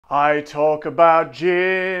I talk about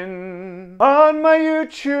gin on my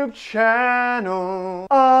YouTube channel.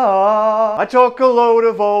 I talk a load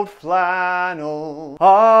of old flannel.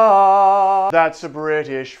 That's a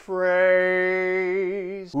British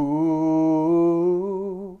phrase.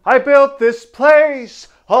 Ooh. I built this place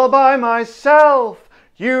all by myself.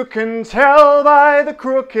 You can tell by the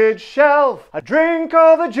crooked shelf. I drink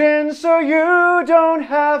all the gin so you don't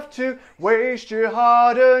have to waste your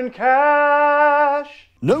hard-earned cash.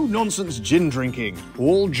 No nonsense gin drinking.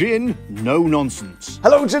 All gin, no nonsense.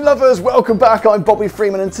 Hello gin lovers, welcome back. I'm Bobby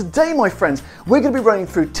Freeman, and today, my friends, we're going to be running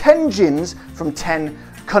through 10 gins from 10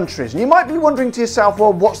 countries. And you might be wondering to yourself,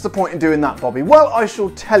 well, what's the point in doing that, Bobby? Well, I shall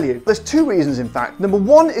tell you. There's two reasons, in fact. Number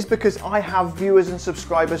one is because I have viewers and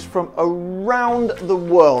subscribers from around the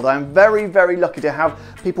world. I'm very, very lucky to have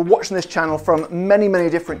people watching this channel from many, many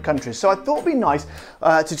different countries. So I thought it'd be nice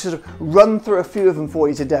to sort of run through a few of them for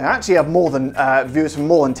you today. I actually have more than viewers from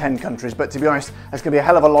more than 10 countries, but to be honest, it's going to be a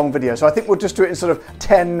hell of a long video. So I think we'll just do it in sort of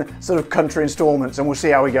 10 sort of country installments, and we'll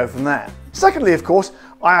see how we go from there. Secondly, of course,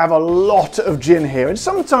 I have a lot of gin here, and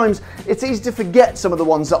sometimes it's easy to forget some of the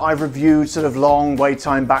ones that I've reviewed sort of long way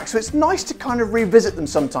time back. So it's nice to kind of revisit them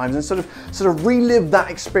sometimes and sort of relive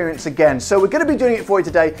that experience again. So we're going to be doing it for you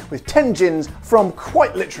today with 10 gins from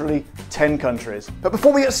quite literally 10 countries. But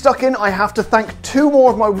before we get stuck in, I have to thank two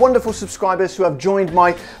more of my wonderful subscribers who have joined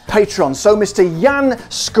my Patreon. So Mr. Jan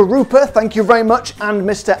Skarupa, thank you very much, and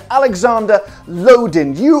Mr. Alexander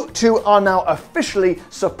Lodin. You two are now officially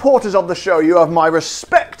supporters of the show. You have my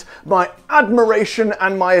respect, my admiration,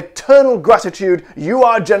 and my eternal gratitude. You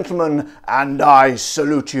are gentlemen, and I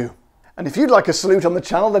salute you. And if you'd like a salute on the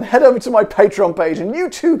channel, then head over to my Patreon page and you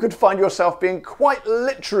too could find yourself being quite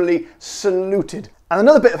literally saluted. And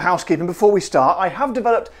another bit of housekeeping before we start, I have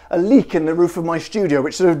developed a leak in the roof of my studio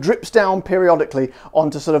which sort of drips down periodically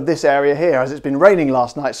onto sort of this area here as it's been raining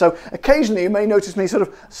last night. So occasionally you may notice me sort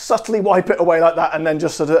of subtly wipe it away like that and then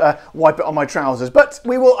just sort of wipe it on my trousers. But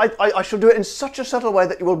I shall do it in such a subtle way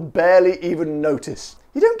that you will barely even notice.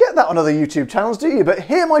 You don't get that on other YouTube channels, do you? But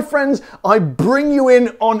here, my friends, I bring you in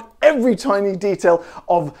on every tiny detail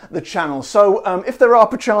of the channel. So if there are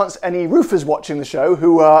perchance any roofers watching the show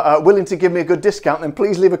who are willing to give me a good discount, then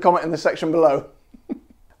please leave a comment in the section below.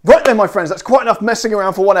 Right then, my friends, that's quite enough messing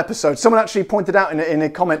around for one episode. Someone actually pointed out in a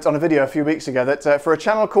comment on a video a few weeks ago that for a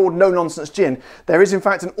channel called No Nonsense Gin, there is in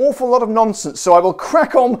fact an awful lot of nonsense. So I will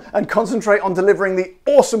crack on and concentrate on delivering the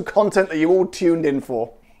awesome content that you all tuned in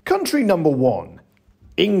for. Country number 1.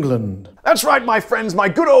 England. That's right, my friends, my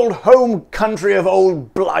good old home country of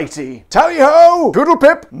old Blighty. Tally-ho!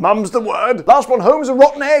 Toodle-pip, mum's the word. Last one home's a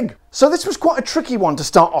rotten egg. So this was quite a tricky one to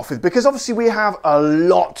start off with because obviously we have a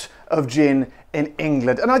lot of gin in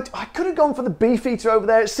England. And I could have gone for the Beefeater over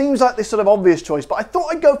there. It seems like this sort of obvious choice, but I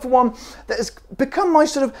thought I'd go for one that has become my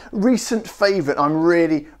sort of recent favourite. I'm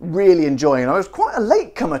really, really enjoying. I was quite a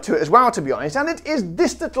late comer to it as well, to be honest. And it is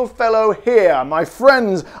this little fellow here. My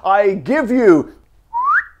friends, I give you...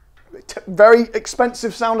 very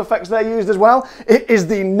expensive sound effects they're used as well. It is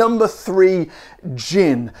the number 3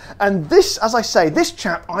 gin. And this, as I say, this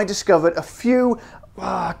chap I discovered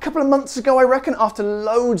a couple of months ago, I reckon, after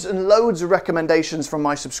loads and loads of recommendations from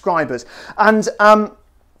my subscribers. And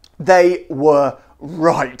they were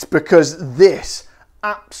right, because this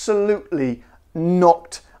absolutely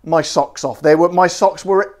knocked my socks off. My socks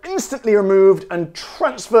were instantly removed and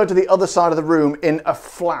transferred to the other side of the room in a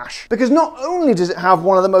flash. Because not only does it have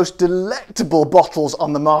one of the most delectable bottles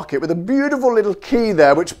on the market with a beautiful little key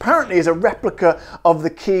there, which apparently is a replica of the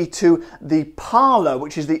key to the parlour,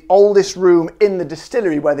 which is the oldest room in the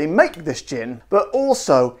distillery where they make this gin, but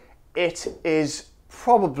also it is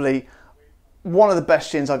probably one of the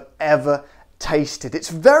best gins I've ever tasted. It's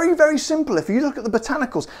very, very simple. If you look at the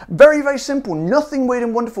botanicals, very, very simple. Nothing weird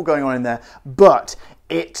and wonderful going on in there, but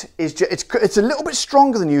it is it's a little bit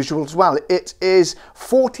stronger than usual as well. It is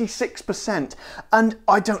 46%, and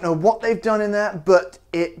I don't know what they've done in there, but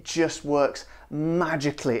it just works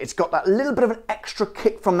magically. It's got that little bit of an extra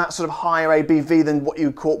kick from that sort of higher ABV than what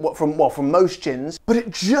you call from most gins, but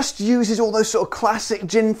it just uses all those sort of classic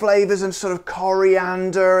gin flavors and sort of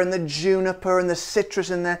coriander and the juniper and the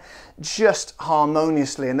citrus in there just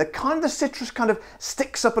harmoniously, and the citrus kind of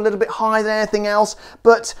sticks up a little bit higher than anything else,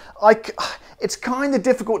 but it's kind of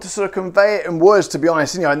difficult to sort of convey it in words, to be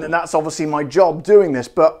honest, you know, and that's obviously my job doing this.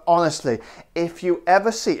 But honestly, if you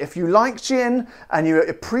like gin and you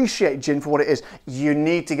appreciate gin for what it is, you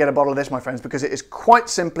need to get a bottle of this, my friends, because it is quite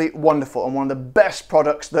simply wonderful and one of the best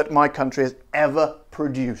products that my country has ever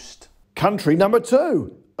produced. Country number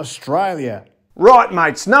 2, Australia. Right,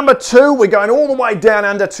 mates, number 2, we're going all the way down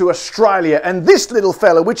under to Australia, and this little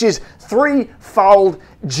fella, which is Threefold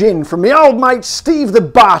Gin, from my old mate Steve the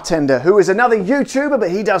bartender, who is another YouTuber, but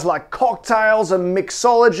he does like cocktails and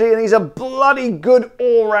mixology, and he's a bloody good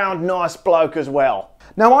all-round nice bloke as well.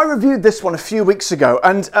 Now, I reviewed this one a few weeks ago,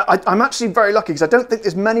 and I'm actually very lucky because I don't think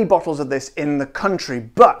there's many bottles of this in the country,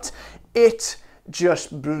 but it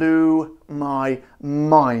just blew my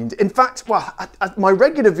mind. In fact, well, my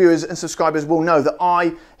regular viewers and subscribers will know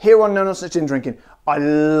that here on No Nonsense Gin Drinking, I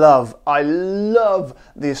love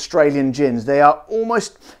the Australian gins. They are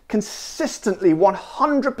almost consistently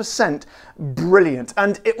 100% brilliant.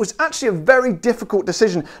 And it was actually a very difficult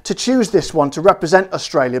decision to choose this one to represent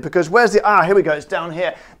Australia, because where's the, here we go, it's down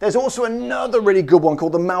here. There's also another really good one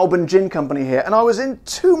called the Melbourne Gin Company here. And I was in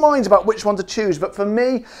two minds about which one to choose, but for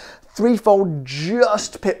me, Threefold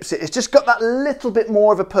just pips it. It's just got that little bit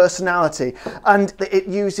more of a personality, and it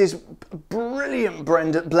uses brilliant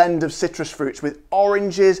blend of citrus fruits with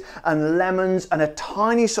oranges and lemons and a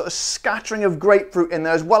tiny sort of scattering of grapefruit in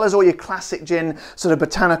there, as well as all your classic gin sort of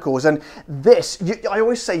botanicals. And this, I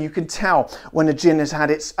always say you can tell when a gin has had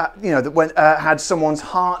its, had someone's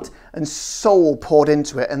heart and soul poured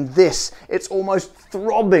into it, and this, it's almost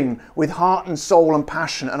throbbing with heart and soul and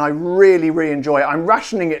passion, and I really enjoy it. I'm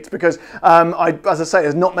rationing it because, as I say,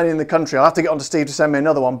 there's not many in the country. I'll have to get on to Steve to send me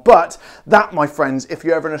another one, but that, my friends, if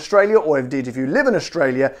you're ever in Australia, or indeed if you live in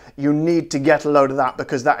Australia, you need to get a load of that,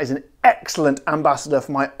 because that is an excellent ambassador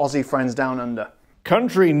for my Aussie friends down under.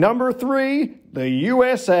 Country number 3, the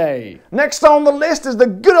USA. Next on the list is the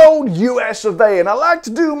good old US of A, and I like to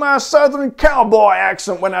do my southern cowboy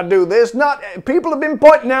accent when I do this. People have been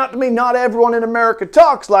pointing out to me, not everyone in America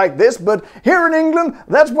talks like this, but here in England,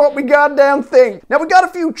 that's what we goddamn think. Now, we got a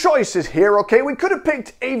few choices here, okay? We could have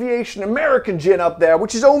picked Aviation American Gin up there,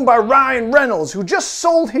 which is owned by Ryan Reynolds, who just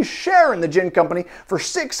sold his share in the gin company for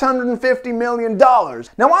 $650 million.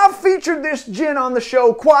 Now, I've featured this gin on the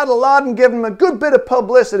show quite a lot and given him a good bit of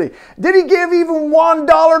publicity. Did he give even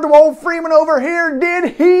 $1 to old Freeman over here?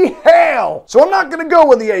 Did he? Hell! So I'm not going to go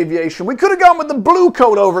with the Aviation. We could have gone with the Blue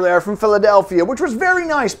Coat over there from Philadelphia, which was very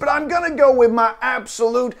nice, but I'm going to go with my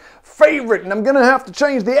absolute favorite, and I'm going to have to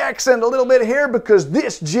change the accent a little bit here because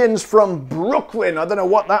this gin's from Brooklyn. I don't know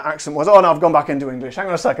what that accent was. Oh no, I've gone back into English. Hang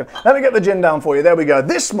on a second. Let me get the gin down for you. There we go.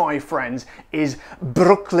 This, my friends, is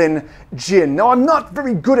Brooklyn Gin. Now, I'm not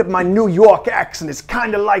very good at my New York accent. It's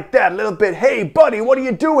kind of like that, a little bit, hey buddy, what are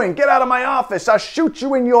you doing? Get out of my office. I'll shoot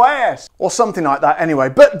you in your ass. Or something like that anyway.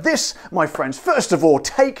 But this, my friends, first of all,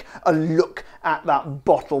 take a look at that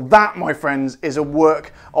bottle. That, my friends, is a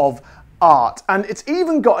work of art, and it's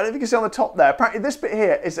even got, if you can see on the top there, apparently this bit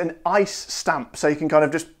here is an ice stamp, so you can kind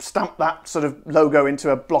of just stamp that sort of logo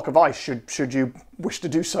into a block of ice should you wish to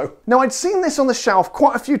do so. Now, I'd seen this on the shelf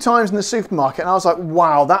quite a few times in the supermarket, and I was like,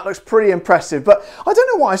 wow, that looks pretty impressive, but I don't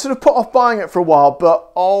know why I sort of put off buying it for a while,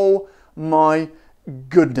 but oh my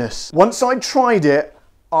goodness, once I tried it,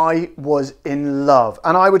 I was in love,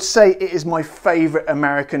 and I would say it is my favorite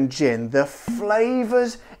American gin. The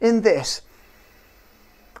flavors in this,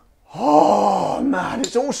 oh man,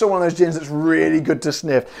 it's also one of those gins that's really good to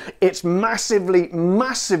sniff. It's massively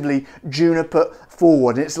juniper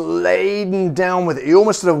forward. It's laden down with it. You're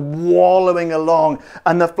almost sort of wallowing along,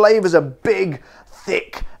 and the flavors are big,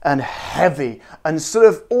 thick and heavy and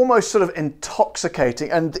almost intoxicating,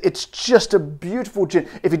 and it's just a beautiful gin.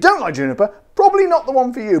 If you don't like juniper, probably not the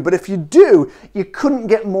one for you, but if you do, you couldn't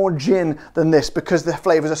get more gin than this because the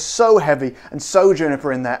flavors are so heavy and so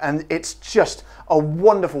juniper in there, and it's just a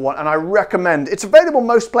wonderful one, and I recommend. It's available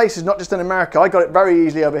most places, not just in America. I got it very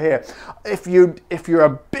easily over here. If you're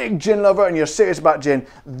a big gin lover and you're serious about gin,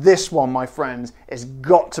 this one, my friends, has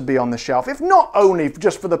got to be on the shelf. If not only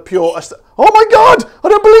just for the pure, oh my God, I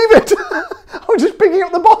don't believe it. I was just picking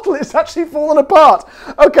up the bottle. It's actually fallen apart.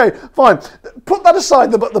 Okay, fine. Put that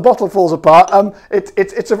aside. The bottle falls apart. I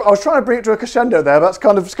was trying to bring it to a crescendo there, but that's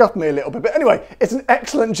kind of scuffed me a little bit. But anyway, it's an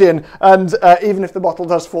excellent gin, and even if the bottle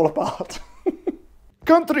does fall apart.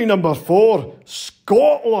 Country number 4,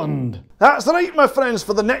 Scotland. That's right, my friends.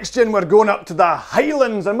 For the next gin, we're going up to the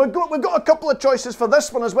Highlands, and we've got a couple of choices for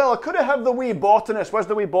this one as well. I could have had the wee botanist. Where's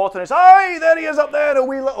the wee botanist? Aye, there he is up there, a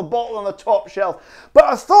wee little bottle on the top shelf. But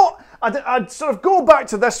I thought I'd sort of go back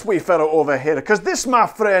to this wee fellow over here, because this, my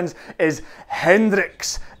friends, is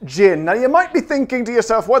Hendrick's Gin. Now, you might be thinking to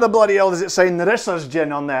yourself, why the bloody hell does it say Narissa's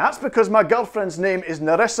Gin on there? That's because my girlfriend's name is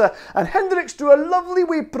Narissa, and Hendrick's do a lovely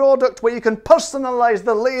wee product where you can personalise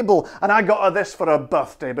the label, and I got her this for her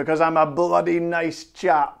birthday because I'm a bloody nice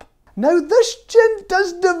chap. Now this gin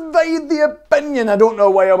does divide the opinion. I don't know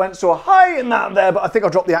why I went so high in that there, but I think I'll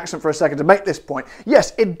drop the accent for a second to make this point.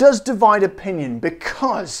 Yes, it does divide opinion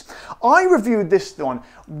because I reviewed this one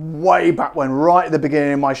way back when, right at the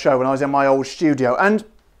beginning of my show when I was in my old studio, and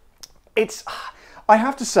I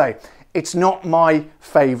have to say, it's not my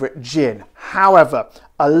favourite gin. However,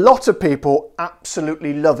 a lot of people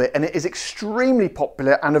absolutely love it, and it is extremely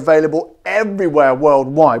popular and available everywhere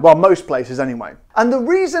worldwide. Well, most places anyway. And the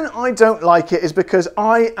reason I don't like it is because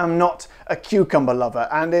I am not a cucumber lover.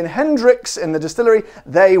 And in Hendrick's, in the distillery,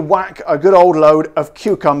 they whack a good old load of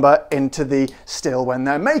cucumber into the still when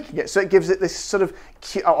they're making it. So it gives it this sort of,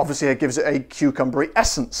 obviously it gives it a cucumbery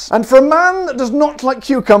essence. And for a man that does not like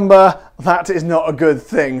cucumber, that is not a good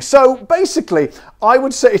thing. So basically, I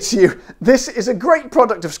would say to you, this is a great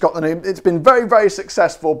product of Scotland. It's been very, very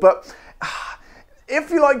successful. But if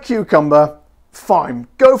you like cucumber, fine,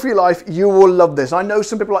 go for your life, you will love this. I know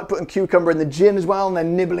some people like putting cucumber in the gin as well and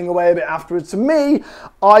then nibbling away a bit afterwards. To me,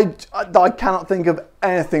 I cannot think of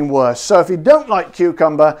anything worse. So if you don't like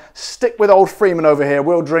cucumber, stick with old Freeman over here.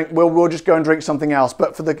 We'll just go and drink something else.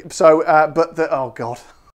 But oh God.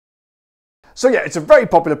 So yeah, it's a very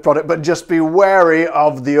popular product, but just be wary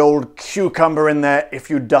of the old cucumber in there if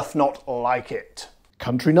you doth not like it.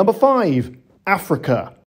 Country number 5,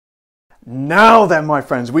 Africa. Now then, my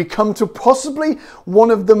friends, we come to possibly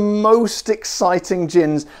one of the most exciting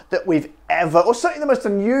gins that we've ever, or certainly the most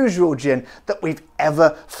unusual gin that we've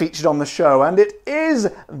ever featured on the show. And it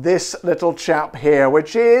is this little chap here,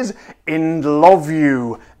 which is In Love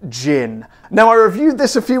You Gin. Now, I reviewed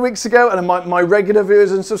this a few weeks ago, and my regular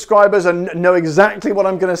viewers and subscribers know exactly what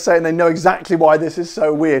I'm going to say, and they know exactly why this is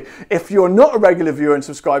so weird. If you're not a regular viewer and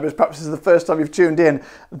subscribers, perhaps this is the first time you've tuned in,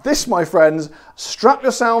 this, my friends, strap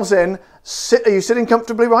yourselves in. Are you sitting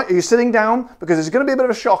comfortably, right? Are you sitting down? Because there's going to be a bit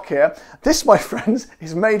of a shock here. This, my friends,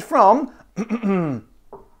 is made from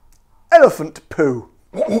elephant poo.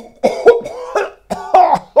 Did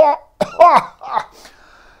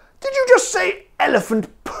you just say elephant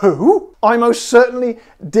poo? I most certainly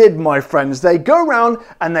did, my friends. They go around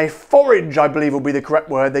and they forage, I believe will be the correct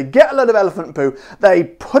word. They get a load of elephant poo, they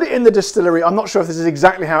put it in the distillery. I'm not sure if this is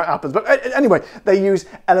exactly how it happens, but anyway, they use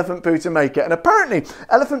elephant poo to make it. And apparently,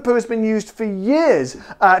 elephant poo has been used for years,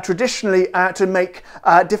 traditionally, to make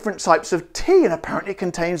different types of tea, and apparently it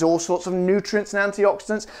contains all sorts of nutrients and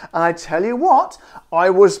antioxidants. And I tell you what,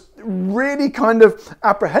 I was really kind of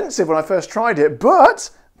apprehensive when I first tried it,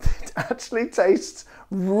 but it actually tastes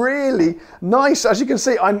really nice. As you can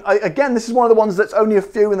see, again, this is one of the ones that's only a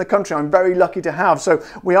few in the country. I'm very lucky to have, so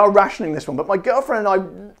we are rationing this one. But my girlfriend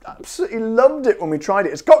and I absolutely loved it when we tried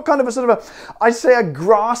it. It's got kind of a sort of I'd say a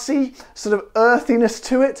grassy sort of earthiness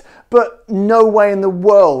to it, but no way in the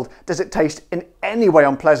world does it taste in any way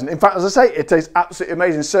unpleasant. In fact, as I say, it tastes absolutely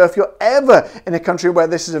amazing. So if you're ever in a country where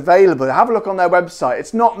this is available, have a look on their website.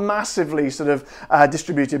 It's not massively sort of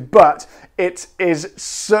distributed, but it is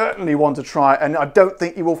certainly one to try, and I don't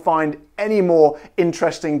think you will find any more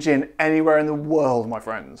interesting gin anywhere in the world, my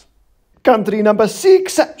friends. Country number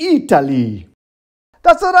 6, Italy.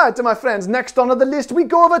 That's all right, my friends. Next on the list, we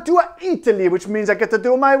go over to Italy, which means I get to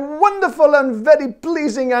do my wonderful and very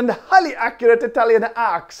pleasing and highly accurate Italian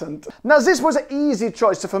accent. Now, this was an easy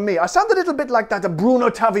choice for me. I sound a little bit like that Bruno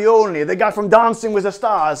Tavioni, the guy from Dancing with the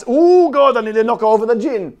Stars. Oh, God, I need to knock over the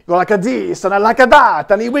gin. Go like a this, and I like a that,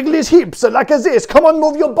 and he wiggle his hips like a this. Come on,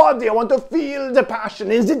 move your body. I want to feel the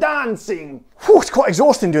passion in the dancing. Whew, it's quite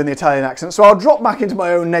exhausting doing the Italian accent, so I'll drop back into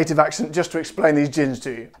my own native accent just to explain these gins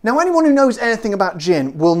to you. Now, anyone who knows anything about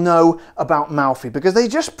gin will know about Malfi, because they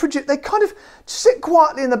just produce, they kind of sit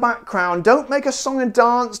quietly in the background, don't make a song and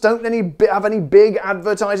dance, don't have any big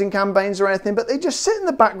advertising campaigns or anything, but they just sit in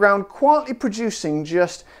the background quietly producing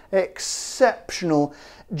just exceptional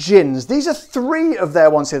gins. These are 3 of their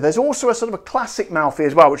ones here. There's also a sort of a classic Malfi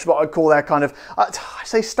as well, which is what I'd call their kind of, I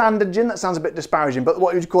say standard gin, that sounds a bit disparaging, but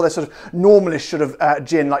what you'd call their sort of normalish sort of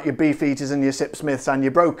gin, like your Beefeaters and your Sipsmiths and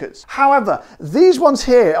your Brokers. However, these ones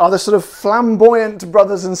here are the sort of flamboyant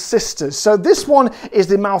brothers and sisters. So this one is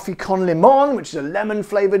the Malfi Con Limon, which is a lemon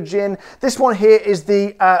flavoured gin. This one here is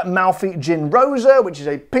the Malfi Gin Rosa, which is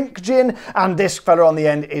a pink gin, and this fella on the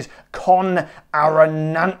end is Con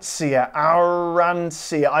Arancia.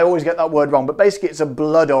 I always get that word wrong, but basically it's a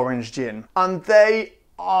blood orange gin, and they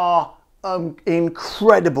are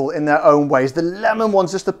incredible in their own ways. The lemon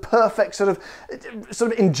one's just the perfect sort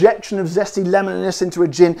of injection of zesty lemoniness into a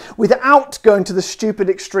gin without going to the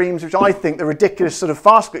stupid extremes, which I think the ridiculous sort of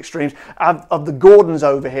farcical extremes of the Gordons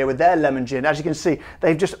over here with their lemon gin. As you can see,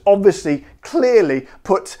 they've just obviously clearly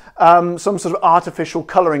put some sort of artificial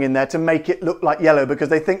colouring in there to make it look like yellow, because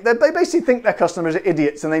they basically think their customers are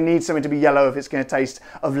idiots and they need something to be yellow if it's going to taste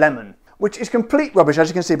of lemon. Which is complete rubbish, as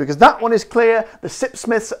you can see, because that one is clear. The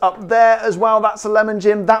Sipsmiths up there as well, that's a lemon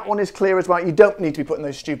gin. That one is clear as well. You don't need to be putting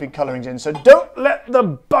those stupid colourings in, so don't let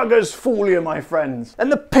the buggers fool you, my friends.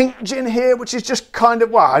 And the pink gin here, which is just kind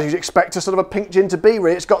of, well, as you'd expect a sort of a pink gin to be,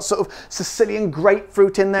 really. It's got sort of Sicilian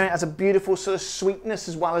grapefruit in there. It has a beautiful sort of sweetness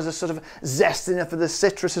as well as a sort of zest in there for the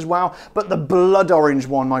citrus as well. But the blood orange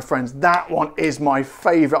one, my friends, that one is my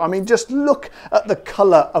favourite. I mean, just look at the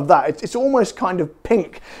colour of that. It's almost kind of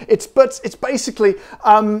pink. It's basically,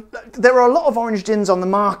 there are a lot of orange gins on the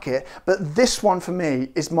market, but this one for me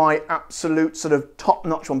is my absolute sort of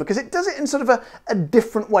top-notch one, because it does it in sort of a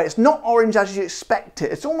different way. It's not orange as you expect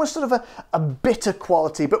it. It's almost sort of a bitter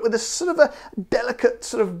quality, but with a sort of a delicate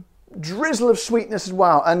sort of drizzle of sweetness as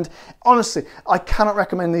well. And honestly, I cannot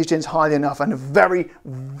recommend these gins highly enough, and are very,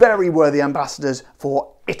 very worthy ambassadors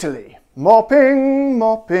for Italy. Mopping,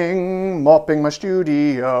 mopping, mopping my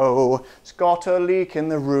studio. It's got a leak in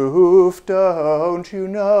the roof, don't you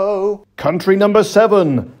know? Country number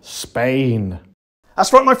 7, Spain.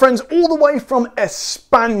 That's right, my friends, all the way from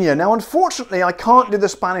España. Now, unfortunately, I can't do the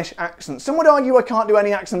Spanish accent. Some would argue I can't do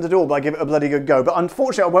any accent at all, but I give it a bloody good go. But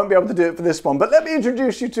unfortunately, I won't be able to do it for this one. But let me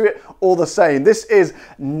introduce you to it all the same. This is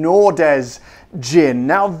Nordes gin.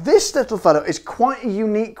 Now, this little fellow is quite a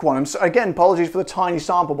unique one. And so, again, apologies for the tiny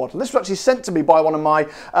sample bottle. This was actually sent to me by one of my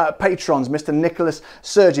patrons, Mr. Nicholas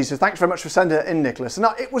Sergi. So thanks very much for sending it in, Nicholas.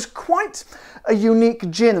 Now, it was quite a unique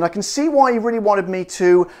gin, and I can see why he really wanted me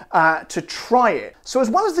to try it. So as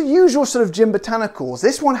well as the usual sort of gin botanicals,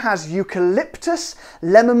 this one has eucalyptus,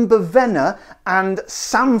 lemon verbena, and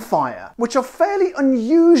samphire, which are fairly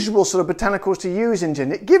unusual sort of botanicals to use in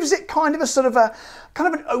gin. It gives it kind of a sort of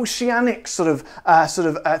an oceanic sort of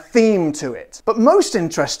theme to it. But most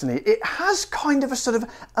interestingly, it has kind of a sort of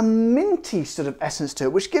a minty sort of essence to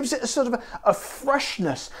it, which gives it a sort of a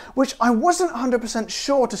freshness, which I wasn't 100%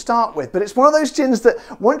 sure to start with. But it's one of those gins that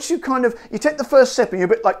once you take the first sip and you're a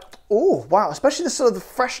bit like, oh wow, especially the sort of the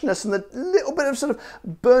freshness and the little bit of sort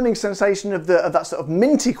of burning sensation of that sort of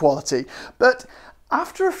minty quality. But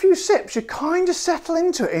after a few sips, you kind of settle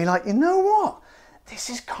into it and you're like, you know what? This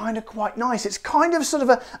is kind of quite nice. It's kind of sort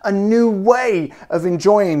of a new way of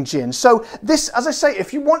enjoying gin. So this, as I say,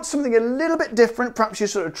 if you want something a little bit different, perhaps you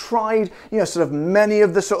sort of tried, sort of many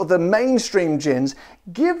of the sort of the mainstream gins,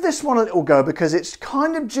 give this one a little go, because it's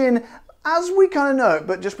kind of gin as we kind of know it,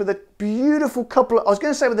 but just with a beautiful couple of, I was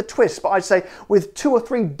going to say with a twist, but I'd say with 2 or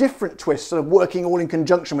 3 different twists sort of working all in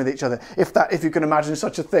conjunction with each other, if you can imagine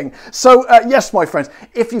such a thing. So yes, my friends,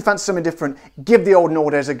 if you fancy something different, give the old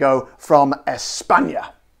Nordes a go from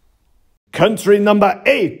España. Country number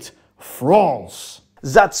 8, France.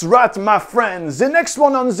 That's right, my friends. The next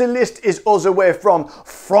one on the list is all the way from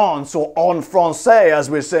France, or en français as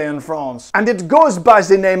we say in France. And it goes by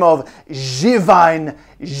the name of Givine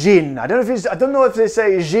Gin. I don't know if they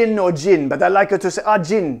say gin or gin, but I like to say,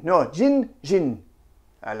 gin. No, gin.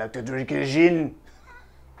 I like to drink a gin.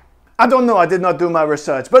 I don't know, I did not do my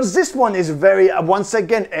research, but this one is once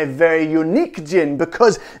again, a very unique gin,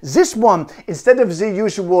 because this one, instead of the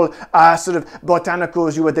usual sort of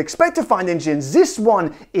botanicals you would expect to find in gins, this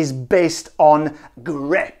one is based on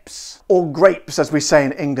grapes, or grapes as we say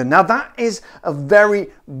in England. Now that is a very,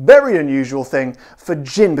 very unusual thing for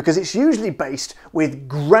gin, because it's usually based with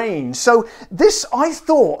grain. So this, I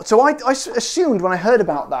assumed when I heard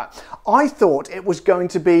about that, I thought it was going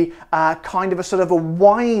to be kind of a sort of a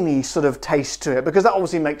winey sort of taste to it, because that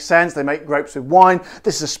obviously makes sense. They make grapes with wine.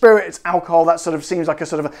 This is a spirit, it's alcohol. That sort of seems like a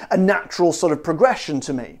sort of a natural sort of progression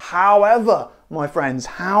to me. However, my friends,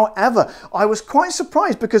 I was quite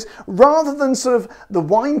surprised, because rather than sort of the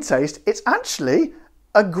wine taste, it's actually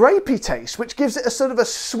a grapey taste, which gives it a sort of a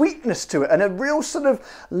sweetness to it and a real sort of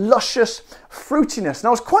luscious fruitiness. And I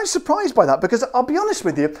was quite surprised by that, because I'll be honest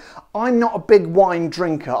with you, I'm not a big wine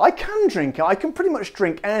drinker. I can drink it. I can pretty much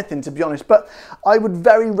drink anything, to be honest, but I would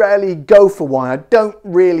very rarely go for wine. I don't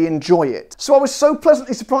really enjoy it. So I was so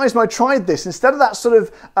pleasantly surprised when I tried this. Instead of that sort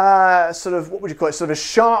of what would you call it, sort of a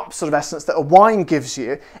sharp sort of essence that a wine gives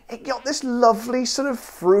you, it got this lovely sort of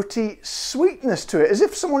fruity sweetness to it, as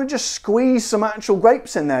if someone had just squeezed some actual grapes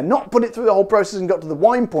in there, not put it through the whole process and got to the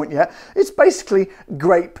wine point yet. It's basically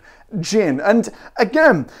grape gin. And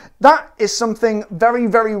again, that is something very,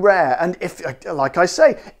 very rare. And if, like I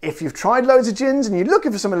say, if you've tried loads of gins and you're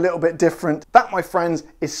looking for something a little bit different, that, my friends,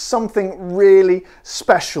 is something really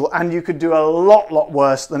special. And you could do a lot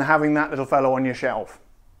worse than having that little fellow on your shelf.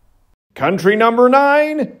 Country number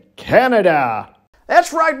 9, Canada.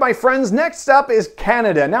 That's right, my friends. Next up is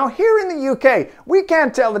Canada. Now, here in the UK, we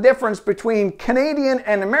can't tell the difference between Canadian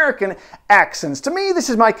and American accents. To me, this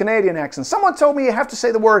is my Canadian accent. Someone told me you have to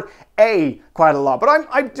say the word A quite a lot, but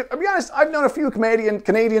I'll be honest, I've known a few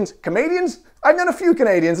Canadians? I've known a few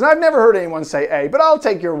Canadians, and I've never heard anyone say A, but I'll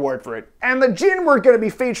take your word for it. And the gin we're going to be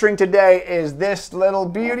featuring today is this little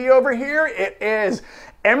beauty over here. It is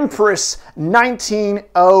Empress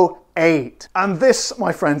 1908. And this,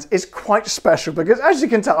 my friends, is quite special because, as you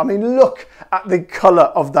can tell, I mean, look at the colour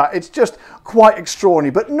of that. It's just quite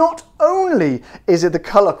extraordinary. But not only is it the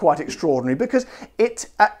colour quite extraordinary, because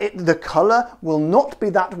the colour will not be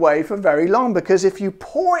that way for very long, because if you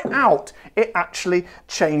pour it out, it actually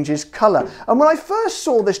changes colour. And when I first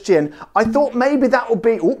saw this gin, I thought maybe that would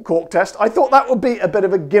be, cork test, I thought that would be a bit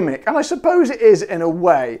of a gimmick. And I suppose it is in a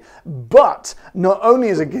way. But not only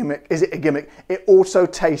is it a gimmick, it also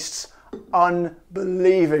tastes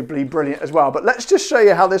unbelievably brilliant as well. But let's just show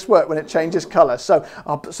you how this works when it changes colour. So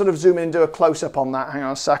I'll sort of zoom in and do a close-up on that. Hang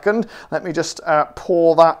on a second. Let me just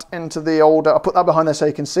pour that into the I'll put that behind there so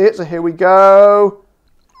you can see it. So here we go.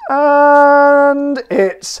 And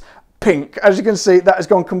it's pink. As you can see, that has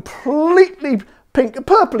gone completely pink,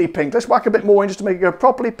 purpley pink. Let's whack a bit more in just to make it go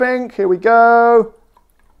properly pink. Here we go.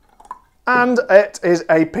 And it is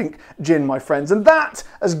a pink gin, my friends. And that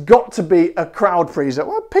has got to be a crowd pleaser.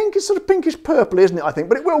 Well, pink is sort of pinkish purple, isn't it, I think?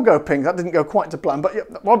 But it will go pink. That didn't go quite to plan. But, yeah,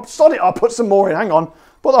 well, sod it, I'll put some more in. Hang on.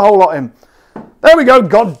 Put the whole lot in. There we go.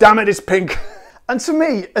 God damn it, it's pink. And to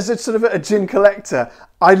me, as a sort of a gin collector,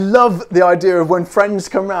 I love the idea of when friends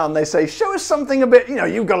come round, they say, show us something a bit, you know,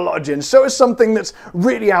 you've got a lot of gin, show us something that's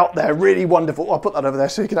really out there, really wonderful. I'll put that over there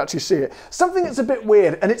so you can actually see it. Something that's a bit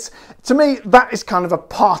weird. And it's, to me, that is kind of a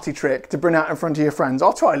party trick to bring out in front of your friends.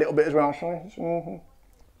 I'll try a little bit as well, shall I?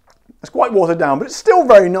 It's quite watered down, but it's still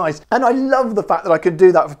very nice. And I love the fact that I could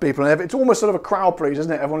do that for people. And it's almost sort of a crowd please,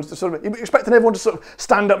 isn't it? Everyone's sort of, you're expecting everyone to sort of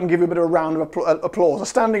stand up and give you a bit of a round of applause, a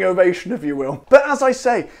standing ovation, if you will. But as I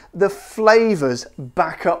say, the flavours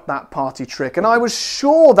back up that party trick. And I was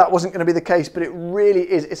sure that wasn't going to be the case, but it really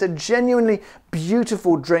is. It's a genuinely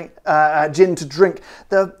beautiful drink, gin to drink.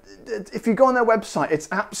 If you go on their website,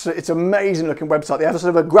 it's an amazing looking website. They have a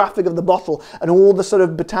sort of a graphic of the bottle and all the sort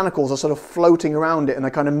of botanicals are sort of floating around it and they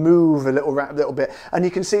kind of move a little bit. And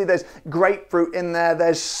you can see there's grapefruit in there,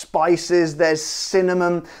 there's spices, there's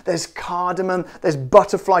cinnamon, there's cardamom, there's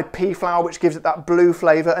butterfly pea flower, which gives it that blue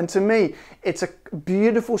flavour. And to me, it's a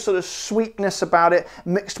beautiful sort of sweetness about it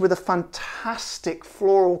mixed with a fantastic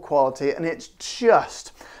floral quality, and it's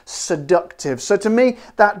just seductive. So to me,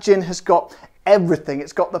 that gin has got everything.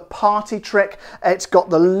 It's got the party trick, it's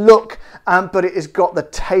got the look, but it has got the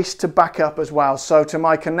taste to back up as well. So to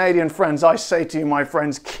my Canadian friends, I say to you, my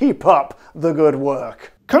friends, keep up the good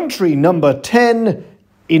work. Country number 10,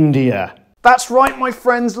 India. That's right, my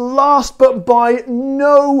friends. Last but by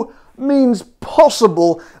no means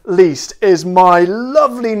possible least is my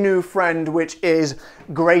lovely new friend, which is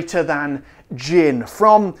Greater Than Gin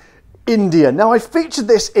from India. Now, I featured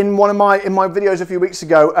this in one of my videos a few weeks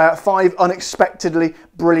ago, 5 unexpectedly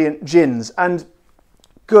brilliant gins, and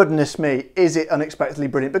goodness me, is it unexpectedly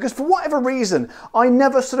brilliant, because for whatever reason, I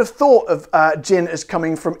never sort of thought of gin as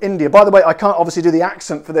coming from India. By the way, I can't obviously do the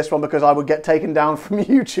accent for this one because I would get taken down from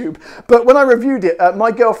YouTube, but when I reviewed it,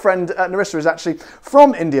 my girlfriend Narissa is actually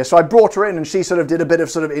from India, so I brought her in and she sort of did a bit of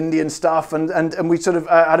sort of Indian stuff, and we sort of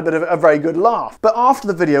had a bit of a very good laugh. But after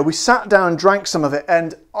the video, we sat down and drank some of it,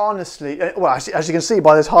 and honestly, well, as you can see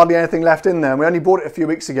there's hardly anything left in there, and we only bought it a few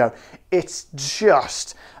weeks ago. It's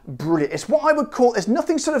just brilliant. It's what I would call, there's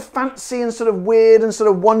nothing sort of fancy and sort of weird and sort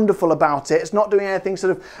of wonderful about it. It's not doing anything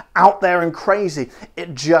sort of out there and crazy.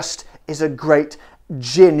 It just is a great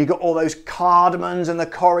gin. You've got all those cardamoms and the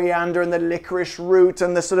coriander and the licorice root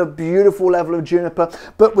and the sort of beautiful level of juniper.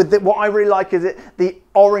 But with what I really like is the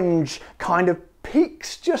orange kind of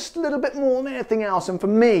peaks just a little bit more than anything else. And for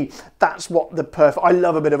me, that's what the perfect, I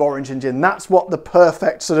love a bit of orange in gin. That's what the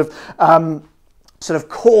perfect sort of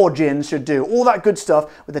core gin should do. All that good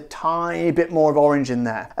stuff with a tiny bit more of orange in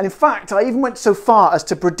there. And in fact, I even went so far as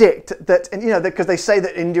to predict that, and you know, because they say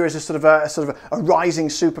that India is a sort of a rising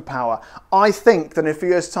superpower. I think that in a few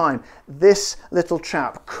years' time, this little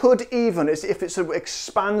chap could even, if it sort of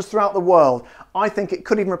expands throughout the world, I think it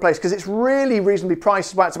could even replace, because it's really reasonably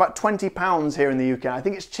priced. It's about £20 here in the UK. I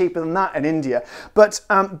think it's cheaper than that in India. But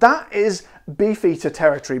that is Beefeater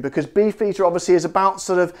territory, because Beefeater obviously is about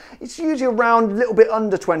it's usually around a little bit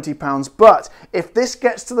under £20. But if this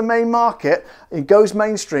gets to the main market, it goes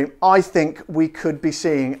mainstream, I think we could be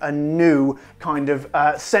seeing a new kind of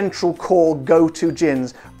central core go-to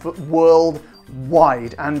gins for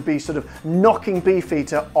worldwide, and be knocking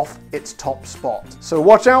Beefeater off its top spot. So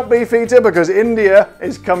watch out, Beefeater, because India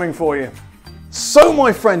is coming for you. So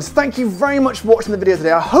my friends, thank you very much for watching the video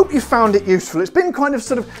today. I hope you found it useful. It's been kind of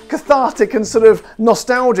cathartic and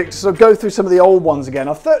nostalgic to go through some of the old ones again.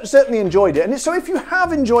 I've certainly enjoyed it. And so if you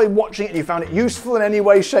have enjoyed watching it and you found it useful in any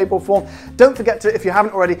way, shape or form, don't forget to, if you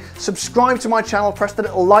haven't already, subscribe to my channel, press the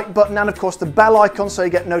little like button and of course the bell icon so you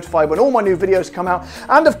get notified when all my new videos come out.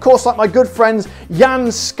 And of course, like my good friends Jan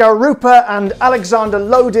Skarupa and Alexander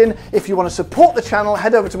Lodin, if you want to support the channel,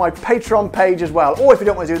 head over to my Patreon page as well. Or if you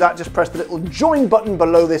don't want to do that, just press the little join button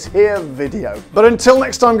below this here video. But until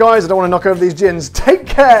next time guys, I don't want to knock over these gins. Take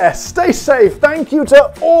care, stay safe, thank you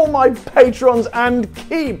to all my patrons, and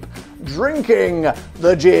keep drinking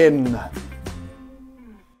the gin.